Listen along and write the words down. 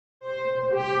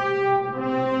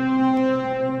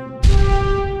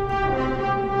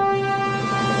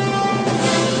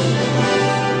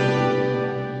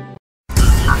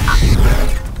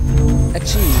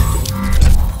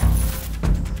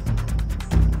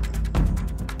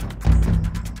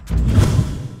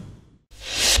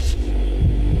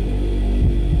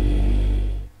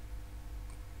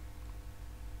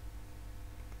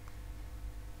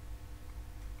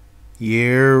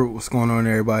Yeah, what's going on,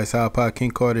 everybody? It's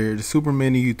iPodKingCarter, the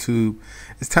Superman of YouTube.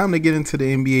 It's time to get into the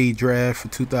NBA draft for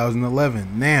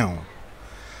 2011. Now,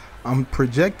 I'm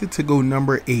projected to go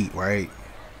number 8, right?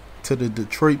 To the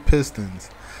Detroit Pistons.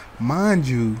 Mind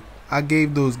you, I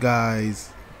gave those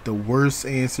guys the worst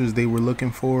answers they were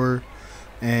looking for.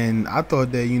 And I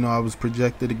thought that, I was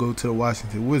projected to go to the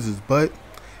Washington Wizards. But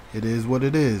it is what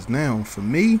it is. Now, for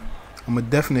me, I'm a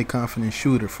definite confident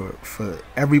shooter for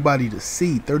everybody to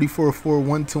see. 34-4,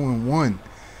 1, 2, and 1.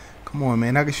 Come on,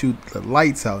 man. I can shoot the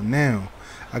lights out now.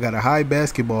 I got a high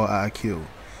basketball IQ.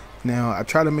 Now, I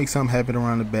try to make something happen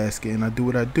around the basket, and I do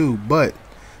what I do. But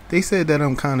they said that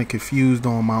I'm kind of confused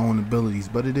on my own abilities,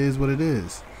 but it is what it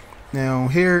is. Now,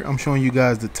 here, I'm showing you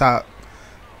guys the top.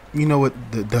 You know what?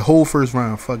 The whole first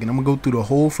round. Fucking, I'm going to go through the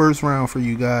whole first round for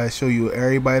you guys. Show you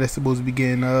everybody that's supposed to be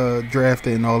getting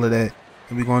drafted and all of that.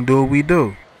 And we're going to do what we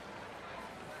do.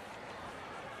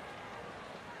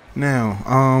 Now,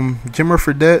 Jimmer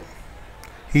Fredette,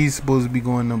 he's supposed to be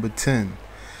going number 10.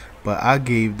 But I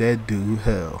gave that dude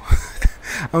hell.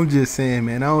 I'm just saying,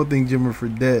 man, I don't think Jimmer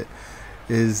Fredette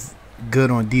is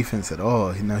good on defense at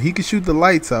all. He could shoot the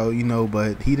lights out,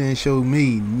 but he didn't show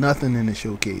me nothing in the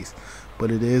showcase.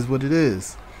 But it is what it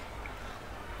is.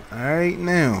 All right,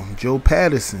 now, Joe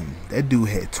Patterson, that dude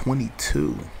had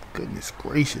 22. Goodness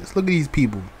gracious. Look at these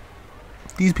people.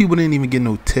 These people didn't even get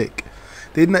no tick.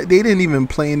 They didn't even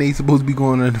play and they supposed to be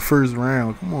going in the first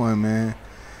round. Come on, man.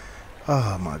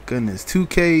 Oh, my goodness.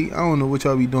 2K, I don't know what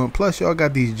y'all be doing. Plus, y'all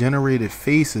got these generated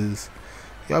faces.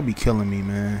 Y'all be killing me,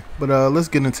 man. But let's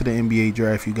get into the NBA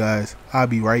draft, you guys. I'll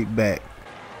be right back.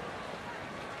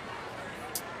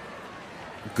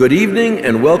 Good evening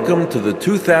and welcome to the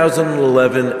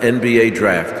 2011 NBA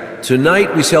Draft.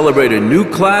 Tonight we celebrate a new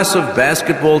class of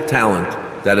basketball talent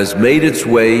that has made its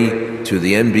way to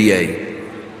the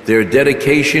NBA. Their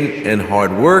dedication and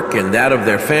hard work and that of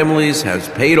their families has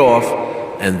paid off,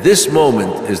 and this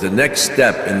moment is the next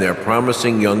step in their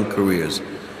promising young careers.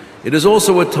 It is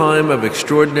also a time of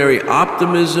extraordinary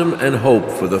optimism and hope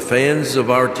for the fans of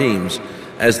our teams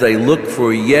as they look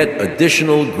for yet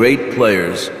additional great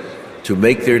players to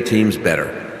make their teams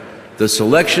better. The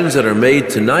selections that are made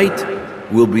tonight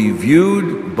will be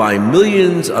viewed by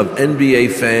millions of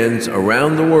NBA fans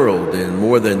around the world in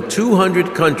more than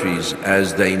 200 countries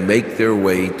as they make their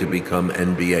way to become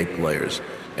NBA players.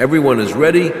 Everyone is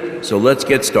ready, so let's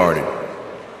get started.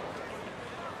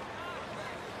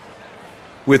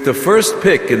 With the first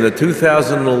pick in the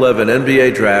 2011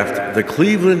 NBA Draft, the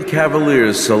Cleveland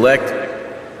Cavaliers select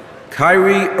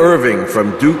Kyrie Irving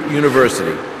from Duke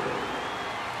University.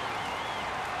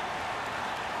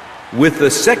 With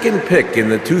the second pick in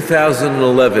the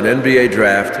 2011 NBA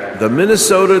Draft, the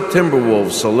Minnesota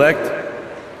Timberwolves select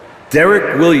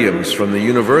Derek Williams from the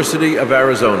University of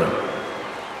Arizona.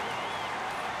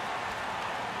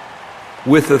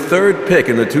 With the third pick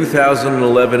in the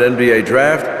 2011 NBA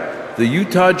Draft, the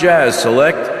Utah Jazz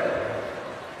select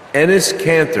Enes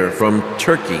Kanter from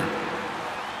Turkey.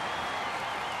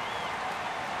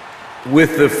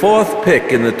 With the fourth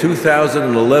pick in the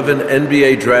 2011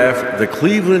 NBA Draft, the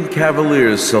Cleveland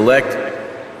Cavaliers select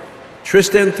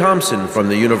Tristan Thompson from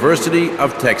the University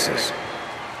of Texas.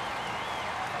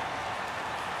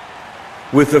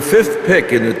 With the fifth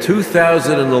pick in the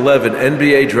 2011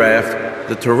 NBA Draft,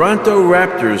 the Toronto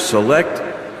Raptors select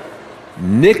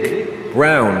Nick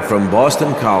Brown from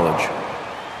Boston College.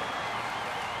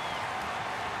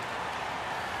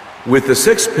 With the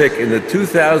sixth pick in the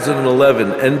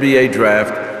 2011 NBA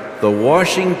Draft, the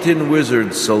Washington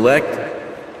Wizards select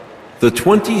the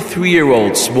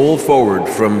 23-year-old small forward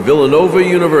from Villanova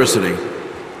University.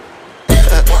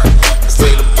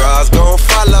 Say the bras gon'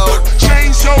 follow.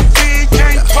 Change so big,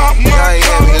 can't pop my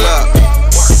collar.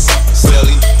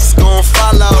 Silly, it's gon'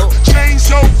 follow. Change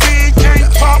so big,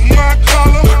 can't pop my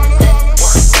collar.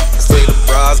 Say the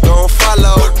bras gon'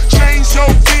 follow. Change so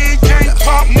big, can't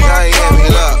pop my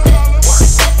collar.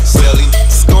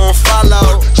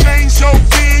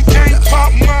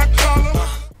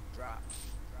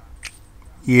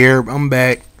 Yeah, I'm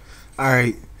back.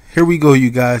 Alright, here we go, you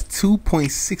guys.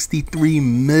 $2.63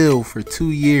 million for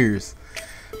 2 years.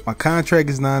 My contract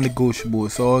is non-negotiable.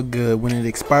 It's all good. When it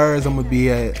expires, I'm going to be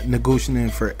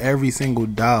negotiating for every single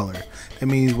dollar. That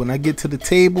means when I get to the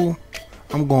table,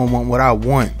 I'm going to want what I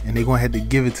want. And they're going to have to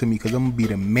give it to me because I'm going to be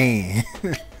the man.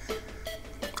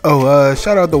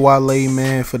 Shout out to Wale,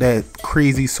 man, for that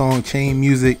crazy song, Chain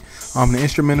Music. The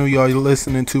instrumental y'all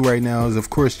listening to right now is, of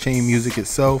course, Chain Music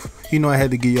itself. I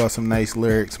had to give y'all some nice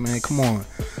lyrics, man. Come on.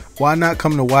 Why not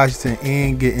come to Washington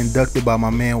and get inducted by my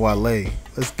man Wale?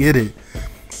 Let's get it.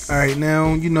 Alright,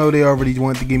 now, you know they already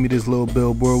wanted to give me this little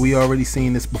billboard. We already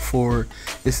seen this before.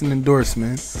 It's an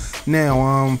endorsement.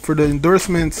 Now, for the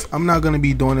endorsements, I'm not going to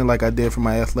be doing it like I did for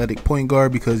my athletic point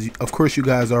guard because, of course, you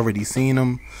guys already seen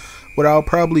them. What I'll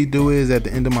probably do is at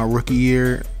the end of my rookie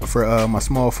year for my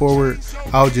small forward,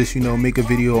 I'll just, make a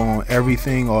video on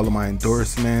everything, all of my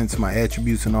endorsements, my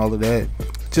attributes and all of that.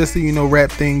 Just to,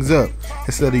 wrap things up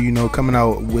instead of, coming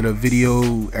out with a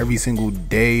video every single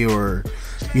day or,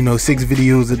 6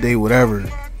 videos a day, whatever.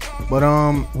 But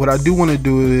what I do want to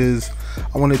do is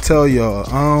I want to tell y'all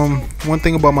one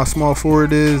thing about my small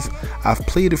forward is I've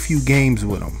played a few games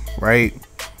with him, right?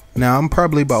 Now I'm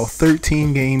probably about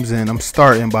 13 games in. I'm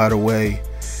starting, by the way,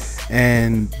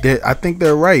 and I think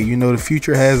they're right. The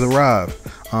future has arrived.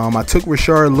 I took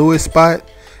Rashard Lewis' spot.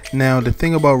 Now the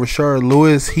thing about Rashard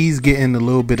Lewis, he's getting a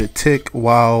little bit of tick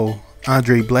while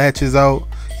Andre Blatch is out.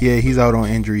 Yeah, he's out on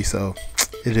injury, so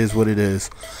it is what it is.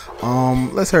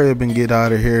 Let's hurry up and get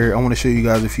out of here. I want to show you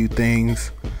guys a few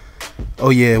things. Oh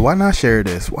yeah, why not share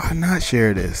this? Why not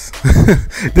share this?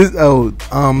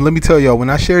 Let me tell y'all, when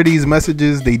I share these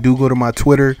messages, they do go to my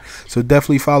Twitter. So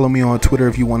definitely follow me on Twitter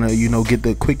if you want to, get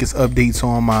the quickest updates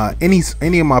on my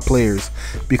any of my players,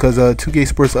 because 2K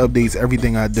Sports updates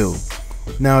everything I do.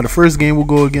 Now the first game will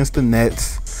go against the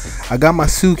Nets. I got my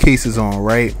suitcases on,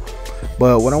 right?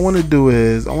 But what I want to do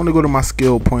is I want to go to my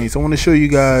skill points. I want to show you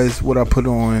guys what I put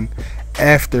on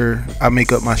after I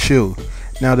make up my shoe.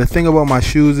 Now the thing about my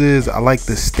shoes is I like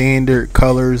the standard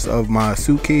colors of my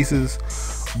suitcases,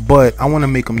 but I want to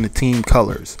make them the team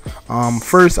colors.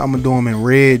 First I'm gonna do them in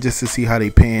red just to see how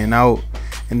they pan out,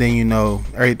 and then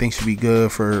everything should be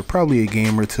good for probably a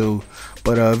game or two.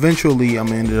 But eventually I'm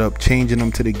gonna end up changing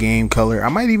them to the game color. I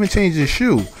might even change the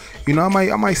shoe. I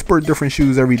might sport different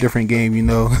shoes every different game.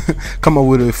 Come up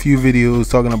with a few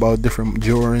videos talking about different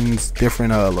Jordans,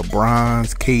 different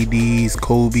LeBrons, KDs,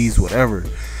 Kobe's, whatever.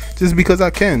 Just because I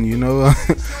can,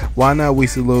 why not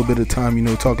waste a little bit of time,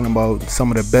 talking about some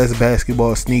of the best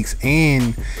basketball sneaks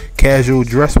and casual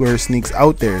dress wear sneaks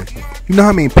out there. You know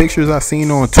how many pictures I've seen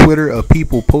on Twitter of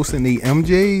people posting the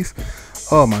MJs?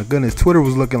 Oh my goodness, Twitter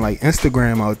was looking like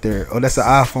Instagram out there. Oh, that's an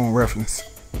iPhone reference.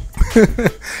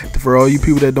 For all you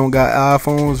people that don't got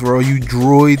iPhones, for all you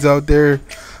droids out there,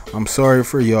 I'm sorry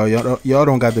for y'all. Y'all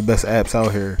don't got the best apps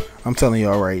out here. I'm telling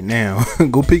y'all right now.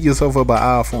 Go pick yourself up an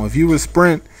iPhone. If you was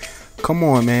Sprint, come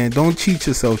on, man. Don't cheat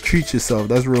yourself. Treat yourself.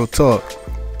 That's real talk.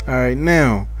 All right,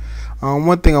 now,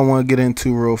 one thing I want to get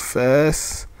into real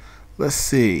fast. Let's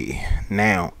see.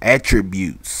 Now,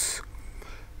 attributes.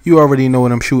 You already know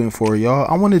what I'm shooting for, y'all.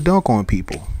 I want to dunk on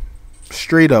people.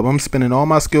 Straight up. I'm spending all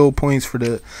my skill points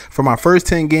for my first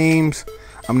 10 games.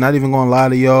 I'm not even going to lie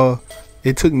to y'all.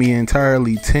 It took me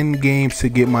entirely 10 games to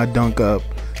get my dunk up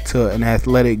to an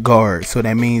athletic guard. So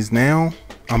that means now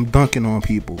I'm dunking on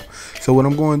people. So what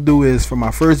I'm going to do is for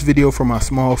my first video for my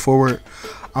small forward,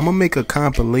 I'm going to make a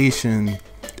compilation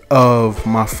of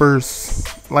my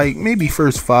first, maybe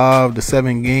first 5 to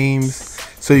 7 games.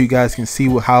 So you guys can see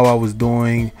how I was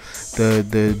doing,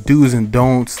 the do's and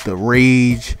don'ts, the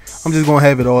rage. I'm just going to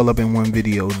have it all up in one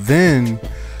video. Then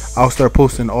I'll start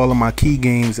posting all of my key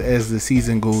games as the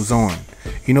season goes on.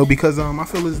 Because I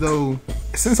feel as though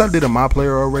since I did a my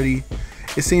player already,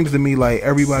 it seems to me like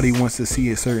everybody wants to see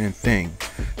a certain thing.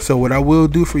 So what I will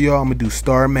do for y'all, I'm going to do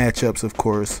star matchups, of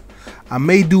course. I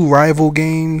may do rival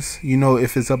games,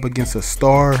 if it's up against a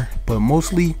star, but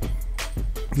mostly,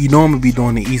 I'm going to be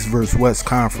doing the East versus West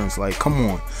conference. Like, come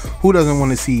on. Who doesn't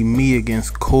want to see me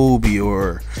against Kobe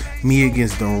or me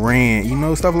against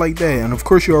Durant, stuff like that. And of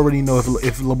course, you already know if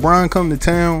LeBron come to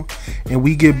town and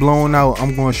we get blown out,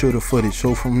 I'm going to show the footage.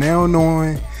 So from now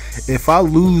on, if I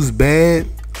lose bad,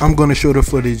 I'm going to show the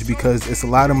footage because it's a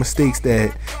lot of mistakes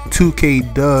that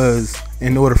 2K does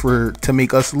in order to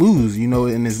make us lose,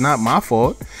 and it's not my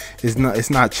fault. It's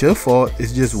not your fault.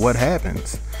 It's just what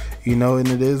happens. And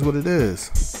it is what it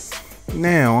is.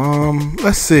 Now,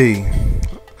 let's see.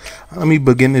 Let me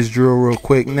begin this drill real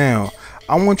quick. Now,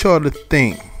 I want y'all to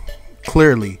think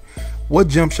clearly. What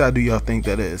jump shot do y'all think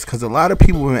that is? Because a lot of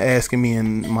people have been asking me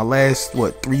in my last, 3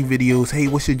 videos, hey,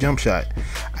 what's your jump shot?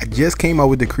 I just came out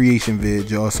with the creation vid,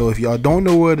 y'all. So if y'all don't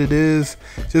know what it is,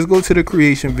 just go to the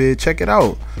creation vid, check it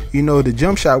out. The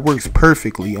jump shot works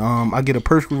perfectly. I get a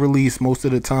perfect release most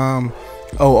of the time.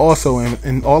 Oh, also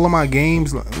in all of my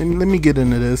games, let me get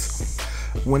into this.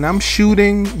 When I'm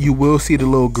shooting, you will see the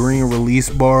little green release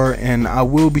bar, and I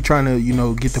will be trying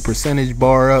to get the percentage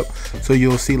bar up, so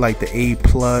you'll see like the A+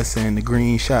 and the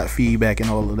green shot feedback and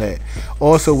all of that.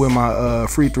 Also with my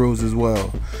free throws as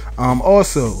well.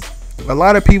 Also, A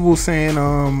lot of people saying,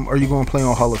 are you going to play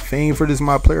on Hall of Fame for this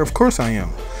my player? Of course I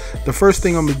am. The first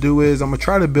thing I'm going to do is I'm going to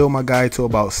try to build my guy to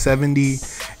about 70,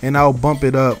 and I'll bump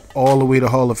it up all the way to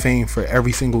Hall of Fame for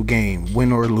every single game,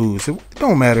 win or lose. It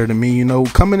don't matter to me, you know.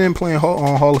 Coming in playing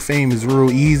on Hall of Fame is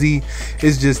real easy.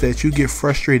 It's just that you get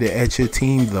frustrated at your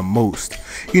team the most.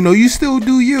 You know, you still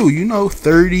do you know,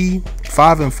 30,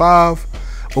 5-5,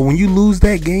 but when you lose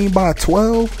that game by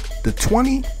 12 to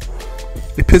 20,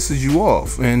 it pisses you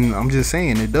off, and I'm just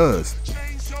saying it does.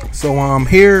 So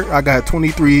here I got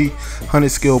 2,300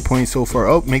 skill points so far.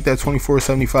 Oh, make that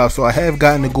 2,475. So I have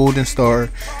gotten the golden star.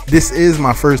 This is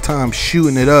my first time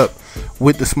shooting it up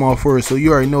with the small forward, so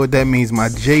you already know what that means. My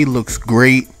J looks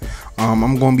great.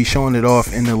 I'm going to be showing it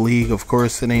off in the league. Of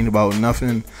course, it ain't about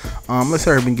nothing. Let's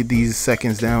hurry up and get these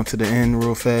seconds down to the end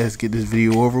real fast. Get this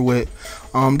video over with.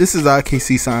 This is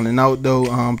IKC signing out,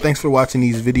 though. Thanks for watching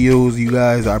these videos, you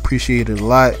guys. I appreciate it a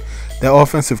lot. That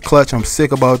offensive clutch, I'm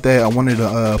sick about that. I wanted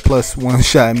a +1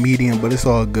 shot medium, but it's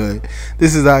all good.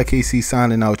 This is IKC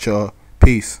signing out, y'all.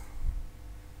 Peace.